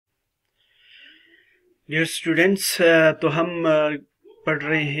Dear students, तो हम पढ़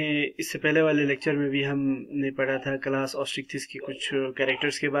रहे हैं। इससे पहले वाले लेक्चर में भी हमने पढ़ा था क्लास ऑस्ट्रिक्थिस के कुछ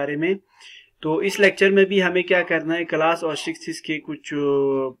कैरेक्टर्स के बारे में। तो इस लेक्चर में भी हमें क्या करना है, क्लास ऑस्ट्रिक्थिस के कुछ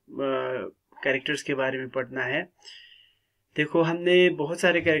कैरेक्टर्स के बारे में पढ़ना है। देखो, हमने बहुत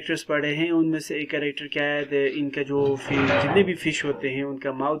सारे कैरेक्टर्स पढ़े हैं, उनमें से एक कैरेक्टर क्या है, इनका जो जितने भी फिश होते हैं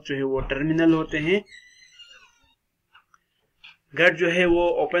उनका माउथ जो है वो टर्मिनल होते हैं, गट जो है वो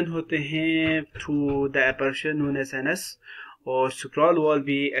ओपन होते हैं through the aperture known as anus, और स्क्रॉल वॉल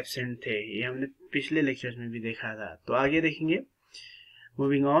भी एब्सेंट थे। ये हमने पिछले लेक्चर्स में भी देखा था। तो आगे देखेंगे,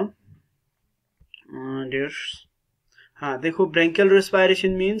 मूविंग ऑन डियर्स। हाँ, देखो, ब्रैंकियल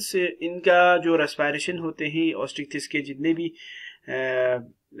रेस्पिरेशन मींस इनका जो रेस्पिरेशन होते हैं ऑस्ट्रिक्थिस के जितने भी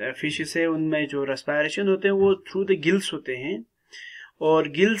फिशेस है उनमें जो रेस्पिरेशन होते हैं वो थ्रू द गिल्स होते हैं। और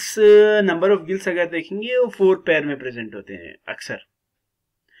गिल्स, नंबर ऑफ गिल्स अगर देखेंगे वो 4 पेयर में प्रेजेंट होते हैं अक्सर।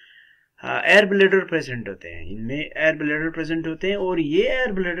 एयर ब्लैडर प्रेजेंट होते हैं, इनमें एयर ब्लैडर प्रेजेंट होते हैं। और ये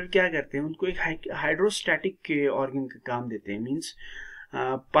एयर ब्लैडर क्या करते हैं, उनको एक हाइड्रोस्टैटिक ऑर्गन का काम देते हैं। मींस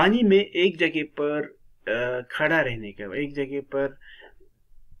पानी में एक जगह पर खड़ा रहने का, एक जगह पर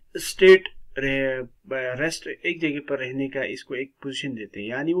स्टेट रेस्ट, एक जगह पर रहने का इसको एक पोजीशन देते हैं।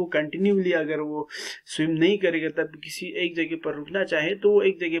 यानी वो कंटिन्यूली अगर वो स्विम नहीं करेगा तब किसी एक जगह पर रुकना चाहे तो वो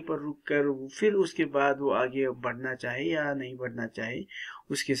एक जगह पर रुक कर फिर उसके बाद वो आगे बढ़ना चाहे या नहीं बढ़ना चाहे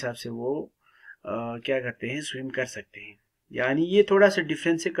उसके हिसाब से वो क्या करते हैं, स्विम कर सकते हैं। यानी ये थोड़ा सा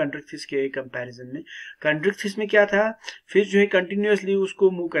डिफरेंस है कंट्रिक्थिस के कंपैरिजन में। कंट्रिक्थिस में क्या था, फिर जो है कंटिन्यूअसली उसको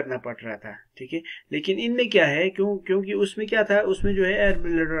मूव करना पड़ रहा था, ठीक है। लेकिन इनमें क्या है, क्योंकि उसमें क्या था, उसमें जो है एयर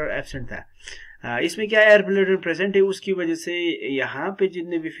ब्लैडर एब्सेंट था। इसमें क्या एयर ब्लैडर प्रेजेंट है, उसकी वजह से यहाँ पे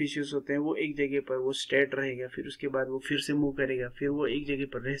जितने भी फिशेस होते हैं वो एक जगह पर वो स्टेट रहेगा, फिर उसके बाद वो फिर से मूव करेगा, फिर वो एक जगह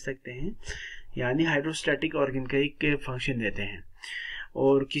पर रह सकते हैं। यानी हाइड्रोस्टैटिक ऑर्गन का एक फंक्शन देते हैं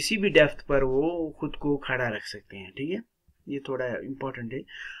और किसी भी डेप्थ पर वो खुद को खड़ा रख सकते हैं, ठीक है। ये थोड़ा इम्पोर्टेंट है।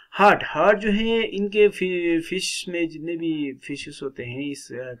 हार्ट जो है इनके फिश में जितने भी फिशेस होते हैं इस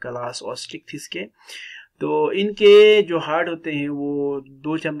क्लास ऑस्ट्रिक्थिस के, तो इनके जो हार्ट होते हैं वो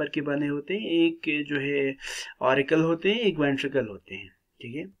 2 चैम्बर के बने होते हैं। एक जो है ऑरिकल होते हैं, एक वेंट्रिकल होते हैं,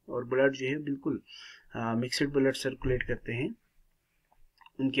 ठीक है। और ब्लड जो है बिल्कुल मिक्सड ब्लड सर्कुलेट करते हैं।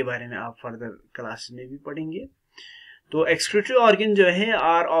 उनके बारे में आप फर्दर क्लास में भी पढ़ेंगे। तो एक्सक्रीटरी ऑर्गन जो है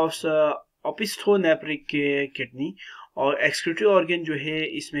आर ऑफ ओपिस्थोनेफ्रिक किडनी, और एक्सक्रीटरी ऑर्गन जो है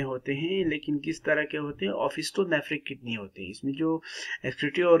इसमें होते हैं, लेकिन किस तरह के होते हैं, ओपिस्थोनेफ्रिक किडनी होते हैं। इसमें जो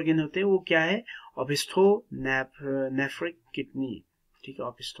एक्सक्रीटरी ऑर्गन होते हैं वो क्या है, ओपिस्थोनेफ्रिक किडनी, ठीक है,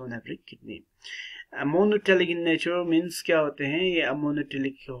 ओपिस्थोनेफ्रिक kidney. Ammonotelic in nature means क्या होते हैं, ये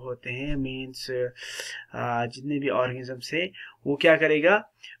अमोनोटेलिक होते हैं। मीन्स जितने भी ऑर्गेनिजम्स है वो क्या करेगा,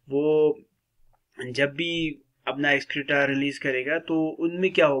 वो जब भी अपना एक्सक्रीटा रिलीज करेगा तो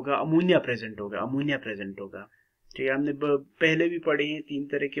उनमें क्या होगा, अमोनिया प्रेजेंट होगा, ठीक है। हमने पहले भी पढ़े हैं, 3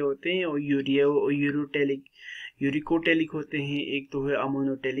 तरह के होते हैं, और यूरिकोटेलिक होते हैं, एक तो है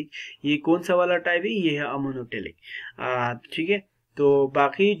अमोनोटेलिक। ये कौन सा वाला टाइप है, ये है अमोनोटेलिक, ठीक है। तो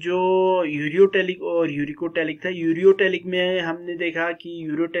बाकी जो यूरियोटेलिक और यूरिकोटेलिक था, यूरियोटेलिक में हमने देखा कि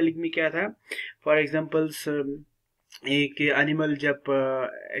यूरियोटेलिक में क्या था, फॉर एग्जांपल्स एक एनिमल जब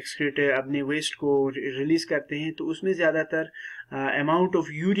एक्सक्रीट अपने वेस्ट को रिलीज करते हैं तो उसमें ज़्यादातर अमाउंट ऑफ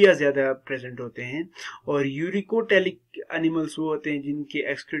यूरिया ज़्यादा प्रेजेंट होते हैं। और यूरिकोटेलिक एनिमल्स वो होते हैं जिनके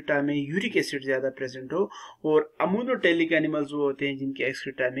एक्सक्रीटा में यूरिक एसिड ज़्यादा प्रेजेंट हो, और अमोनोटेलिक एनिमल्स वो होते हैं जिनके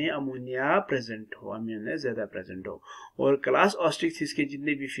एक्सक्रीटा में अमोनिया ज़्यादा प्रेजेंट हो। और क्लास ऑस्ट्रिक्थिस के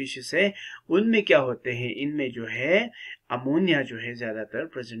जितने भी फिशेस है उनमें क्या होते हैं, इनमें जो है अमोनिया जो है ज़्यादातर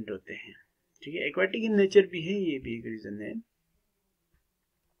प्रेजेंट होते हैं, ठीक है। एक्वाटिक इन नेचर भी है, ये भी एक रीजन है।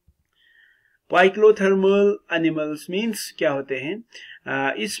 पाइक्लोथर्मल एनिमल्स मींस क्या होते हैं,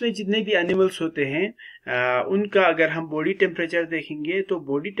 इसमें जितने भी एनिमल्स होते हैं उनका अगर हम बॉडी टेम्परेचर देखेंगे तो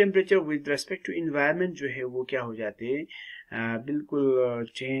body temperature with respect to environment जो है वो क्या हो जाते हैं, बिल्कुल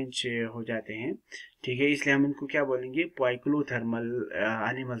चेंज हो जाते हैं, ठीक है। इसलिए हम इनको क्या बोलेंगे, पाइक्लोथर्मल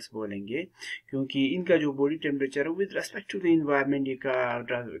एनिमल्स बोलेंगे, क्योंकि इनका जो बॉडी टेम्परेचर है with respect to the environment ये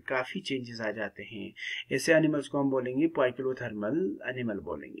काफ़ी चेंजेस आ जाते हैं। ऐसे एनिमल्स को हम बोलेंगे पाइक्लोथर्मल एनिमल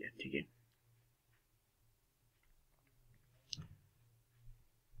बोलेंगे, ठीक है।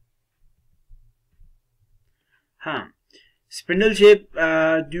 हाँ, spindle shape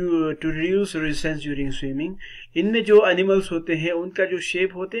due to reduce resistance during swimming. इनमें जो एनिमल्स होते हैं उनका जो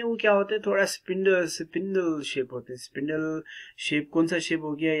शेप होते हैं वो क्या होते हैं, थोड़ा स्पिंडल शेप होते हैं। स्पिंडल शेप कौन सा शेप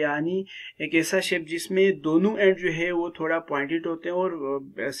हो गया, यानी एक ऐसा शेप जिसमें दोनों एंड जो है वो थोड़ा पॉइंटेड होते हैं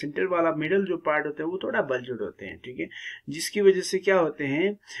और सेंटर वाला मिडल जो पार्ट होता है वो थोड़ा बल्जड होते हैं, ठीक है। जिसकी वजह से क्या होते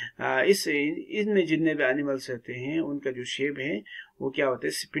हैं, इनमें जितने भी एनिमल्स रहते हैं उनका जो शेप है वो क्या होते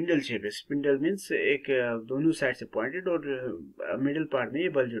हैं, स्पिंडल शेप है। स्पिंडल मीन्स एक दोनों साइड से पॉइंटेड और मिडिल पार्ट में ये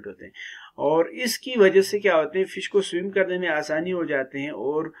बल्जेड होते हैं, और इसकी वजह से क्या होते हैं, फिश को स्विम करने में आसानी हो जाते हैं,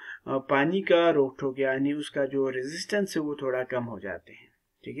 और पानी का रोक टोक यानी उसका जो रेजिस्टेंस है वो थोड़ा कम हो जाते हैं।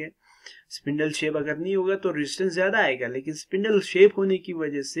 ठीक है, स्पिंडल शेप अगर नहीं होगा तो रेजिस्टेंस ज्यादा आएगा, लेकिन स्पिंडल शेप होने की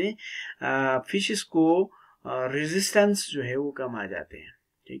वजह से फिशेस को रेजिस्टेंस जो है वो कम आ जाते हैं।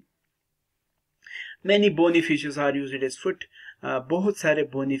 ठीक, many bony fishes are used as food. बहुत सारे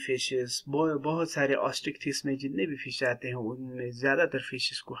बोनी फिशेस, बहुत सारे ऑस्ट्रिक्थिस में जितने भी फिश आते हैं उनमें ज़्यादातर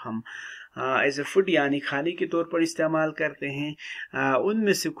फिशेस को हम एज ए फूड यानी खाने के तौर पर इस्तेमाल करते हैं।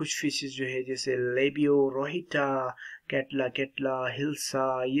 उनमें से कुछ फिशेस जो है जैसे लेबियो, रोहिटा, केटला,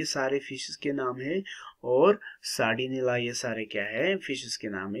 हिल्सा, ये सारे फिशेस के नाम है, और सार्डिनेला, ये सारे क्या है, फिशेस के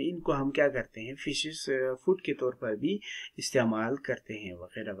नाम है। इनको हम क्या करते हैं, फिशेस फूड के तौर पर भी इस्तेमाल करते हैं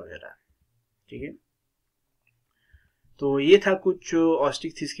वगैरह वगैरह। ठीक है, तो ये था कुछ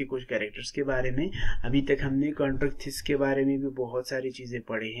ऑस्ट्रिक्थिस के कुछ कैरेक्टर्स के बारे में। अभी तक हमने कॉन्ट्रिक्थिस के बारे में भी बहुत सारी चीज़ें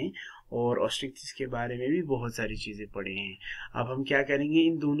पढ़े हैं, और ऑस्ट्रिक्थिस के बारे में भी बहुत सारी चीज़ें पढ़े हैं। अब हम क्या करेंगे,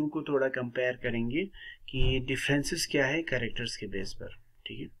 इन दोनों को थोड़ा कंपेयर करेंगे कि डिफरेंसेस क्या है कैरेक्टर्स के बेस पर।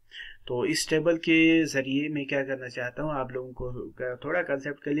 ठीक है, तो इस टेबल के जरिए मैं क्या करना चाहता हूँ, आप लोगों को थोड़ा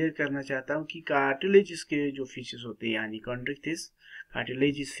कंसेप्ट क्लियर करना चाहता हूँ कि कार्टिलेज के जो फिशेस होते हैं यानी कॉन्ट्रिक्थिस,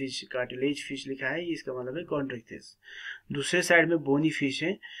 कार्टिलेज फिश लिखा है, इसका मतलब है कॉन्ट्रिक्थिस। दूसरे साइड में बोनी फिश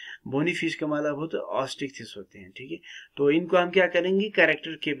है, बोनी फिश का मतलब होता है ऑस्ट्रिक्थिस होते हैं। ठीक है, तो इनको हम क्या करेंगे,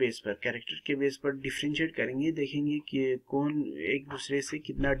 कैरेक्टर के बेस पर डिफरेंशिएट करेंगे, देखेंगे कि कौन एक दूसरे से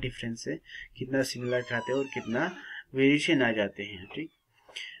कितना डिफरेंस है, कितना सिमिलर खाते हैं और कितना वेरिएशन आ जाते हैं। ठीक,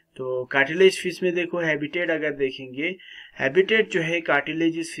 तो कार्टिलेज फिश में देखो हैबिटेट अगर देखेंगे, हैबिटेट जो है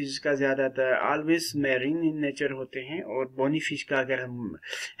कार्टिलेजिस फिश का ज्यादातर ऑलवेज मैरीन इन नेचर होते हैं, और बोनी फिश का अगर हम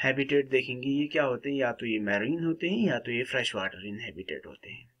हैबिटेट देखेंगे ये क्या होते हैं, या तो ये मैरीन होते हैं या तो ये फ्रेश वाटर इन हैबिटेट होते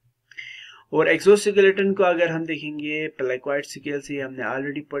हैं। और एक्सोस्केलेटन को अगर हम देखेंगे, प्लेक्वाइड सिकेल्स ये हमने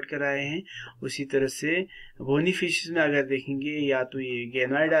ऑलरेडी पढ़ कर आए हैं। उसी तरह से बोनी फिशेस में अगर देखेंगे या तो ये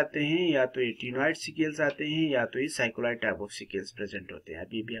गेनोइड आते हैं, या तो ये टिनोइड सिकेल्स आते हैं, या तो ये साइक्लोइड टाइप ऑफ सिकेल्स प्रेजेंट होते हैं।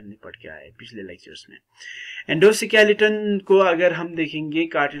 अभी भी हमने पढ़ के आए पिछले लेक्चर्स में। एंडोस्केलेटन को अगर हम देखेंगे,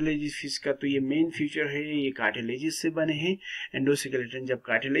 कार्टिलेजिस फिश का तो ये मेन फीचर है, ये कार्टिलेजिस से बने हैं। एंडोस्केलेटन जब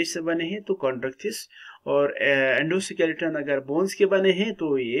कार्टिलेज से बने हैं तो कॉन्ट्रिक्थिस, और एंडोस्केलेटन अगर बोन्स के बने हैं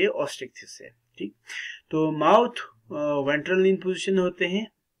तो ये ऑस्ट्रिक्थिस है। ठीक, तो माउथ वेंट्रल इन पोजीशन होते हैं।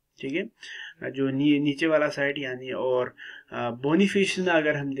 ठीक है, जो नीचे वाला साइड यानी, और बोनी फिश में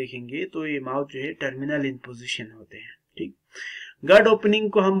अगर हम देखेंगे तो ये माउथ जो है टर्मिनल इन पोजीशन होते हैं। ठीक, गट ओपनिंग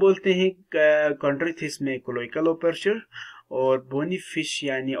को हम बोलते हैं कॉन्ट्रिक्थिस में कोलोइकल ओपर्चर, और बोनी फिश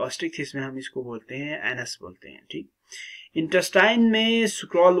यानी ऑस्ट्रिक्थिस में हम इसको बोलते हैं एनस बोलते हैं। ठीक, इंटेस्टाइन में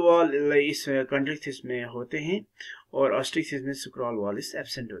स्क्रॉल वॉल इस कॉन्ट्रिक्थिस में होते हैं, और ऑस्ट्रिक्थिस में स्क्रॉल वॉल इस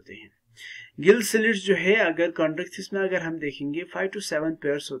एब्सेंट होते हैं। गिल स्लिट्स जो है अगर कॉन्ट्रिक्थिस में अगर हम देखेंगे 5 to 7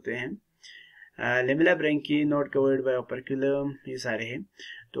 पेयर्स होते हैं। लेमिला ब्रैंकी नॉट कवर्ड बाय ओपर्कुलम, ये सारे हैं।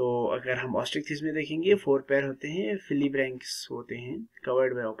 तो अगर हम ऑस्ट्रिक्थिस में देखेंगे 4 पेयर होते हैं। फिलीब्रैंक्स होते हैं,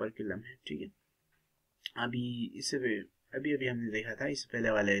 कवर्ड बाय ओपर्कुलम है। ठीक है, अभी हमने देखा था इससे पहले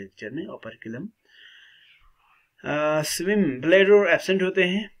वाले लेक्चर में ओपर्कुलम। स्विम ब्लैडर एब्सेंट होते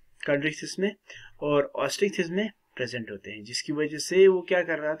हैं कॉन्ट्रिक्थिस में, और ऑस्ट्रिक्थिस में प्रेजेंट होते हैं, जिसकी वजह से वो क्या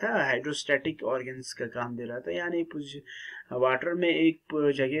कर रहा था, हाइड्रोस्टैटिक ऑर्गन्स का काम दे रहा था, यानी वाटर में एक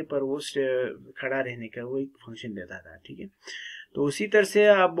जगह पर वो खड़ा रहने का वो एक फंक्शन देता था। ठीक है, तो उसी तरह से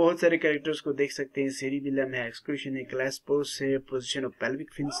आप बहुत सारे कैरेक्टर्स को देख सकते हैं। सेरिबिलम है, एक्सक्रीशन है, क्लैस्पोस है, पोजीशन ऑफ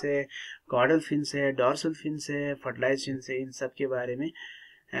पेल्विक फिन्स है, कॉर्डल फिन्स है, डॉर्सल फिन्स है, फर्टिलाइज फिन्स है, इन सब के बारे में।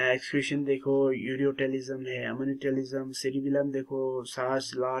 एक्सक्रीशन देखो, यूरियोटेलिज्म है, अमोनिटेलिज्म, सेरिबिलम देखो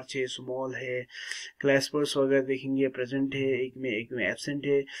सार्स लार्ज है, स्मॉल है, क्लैस्पर्स वगैरह देखेंगे प्रेजेंट है, एक में एब्सेंट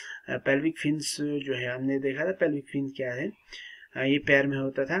है। पेल्विक फिन्स जो है हमने देखा था, पेल्विक फिन क्या है, ये पैर में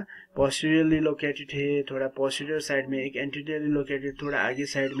होता था, पोस्टीरियरली लोकेटेड है, थोड़ा पोस्टीरियर साइड में, एक एंटीरियरली लोकेटेड थोड़ा आगे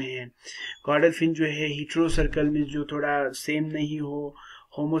साइड में है। कॉर्डल फिन जो है हीट्रो सर्कल में जो थोड़ा सेम नहीं हो,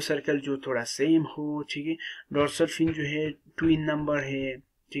 होमो सर्कल जो थोड़ा सेम हो। ठीक है, डॉर्सल फिन जो है 2 in नंबर है।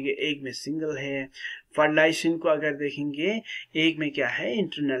 ठीक है, एक में सिंगल है। फर्टिलाइजेशन को अगर देखेंगे, एक में क्या है,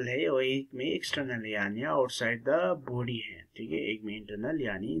 इंटरनल है, और एक में एक्सटर्नल यानी आउटसाइड द बॉडी है। ठीक है, एक में इंटरनल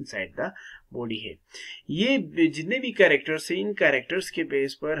यानी इनसाइड द बॉडी है। ये जितने भी कैरेक्टर्स हैं, इन कैरेक्टर्स के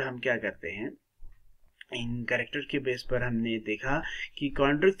बेस पर हम क्या करते हैं, इन कैरेक्टर के बेस पर हमने देखा कि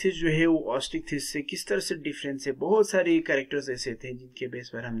कॉन्ट्रिक्थिस जो है वो ऑस्ट्रिक्थिस से किस तरह से डिफरेंस है। बहुत सारे कैरेक्टर्स ऐसे थे जिनके बेस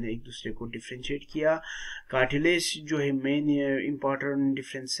पर हमने एक दूसरे को डिफरेंशिएट किया। कार्टिलेज जो है मेन इंपॉर्टेंट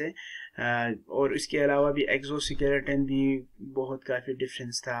डिफरेंस है, और इसके अलावा भी एक्सोस्केलेटन भी बहुत काफ़ी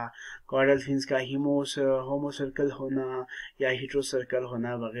डिफरेंस था। कॉर्डल फिन्स का होमोसर्कल होना या हीट्रोसर्कल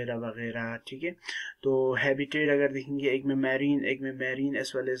होना वगैरह वगैरह, ठीक है। तो हैबिटेट अगर देखेंगे, एक में marine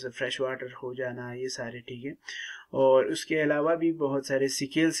as well as fresh water हो जाना, ये सारे, ठीक है। और उसके अलावा भी बहुत सारे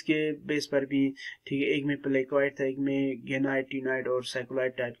सिकेल्स के बेस पर भी, ठीक है, एक में प्लेकॉइड था, एक में गेनाइड, टीनॉइड और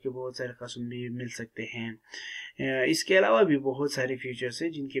साइक्लोइड टाइप के बहुत सारे कस्म भी मिल सकते हैं। इसके अलावा भी बहुत सारे फीचर्स हैं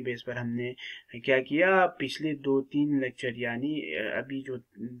जिनके बेस पर हमने क्या किया, पिछले 2-3 लेक्चर यानी अभी जो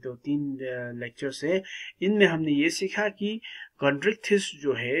 2-3 लेक्चर्स है, इनमें हमने ये सीखा कि कॉन्ट्रिक्थिस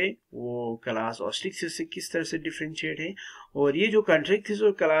जो है वो क्लास ऑस्ट्रिक्थिस से किस तरह से डिफ्रेंशिएट है, और ये जो कॉन्ट्रिक्थिस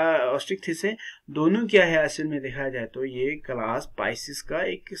और क्लास ऑस्ट्रिक्थिस है दोनों क्या है असल में देखा जाए तो ये क्लास पाइसिस का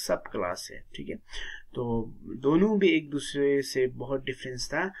एक सब क्लास है, ठीक है। तो दोनों भी एक दूसरे से बहुत डिफरेंस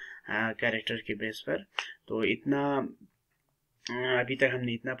था कैरेक्टर के बेस पर। तो इतना अभी तक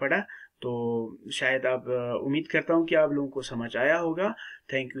हमने इतना पढ़ा, तो शायद अब उम्मीद करता हूँ कि आप लोगों को समझ आया होगा।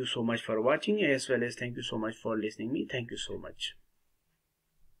 Thank you so much for watching as well as thank you so much for listening me. Thank you so much.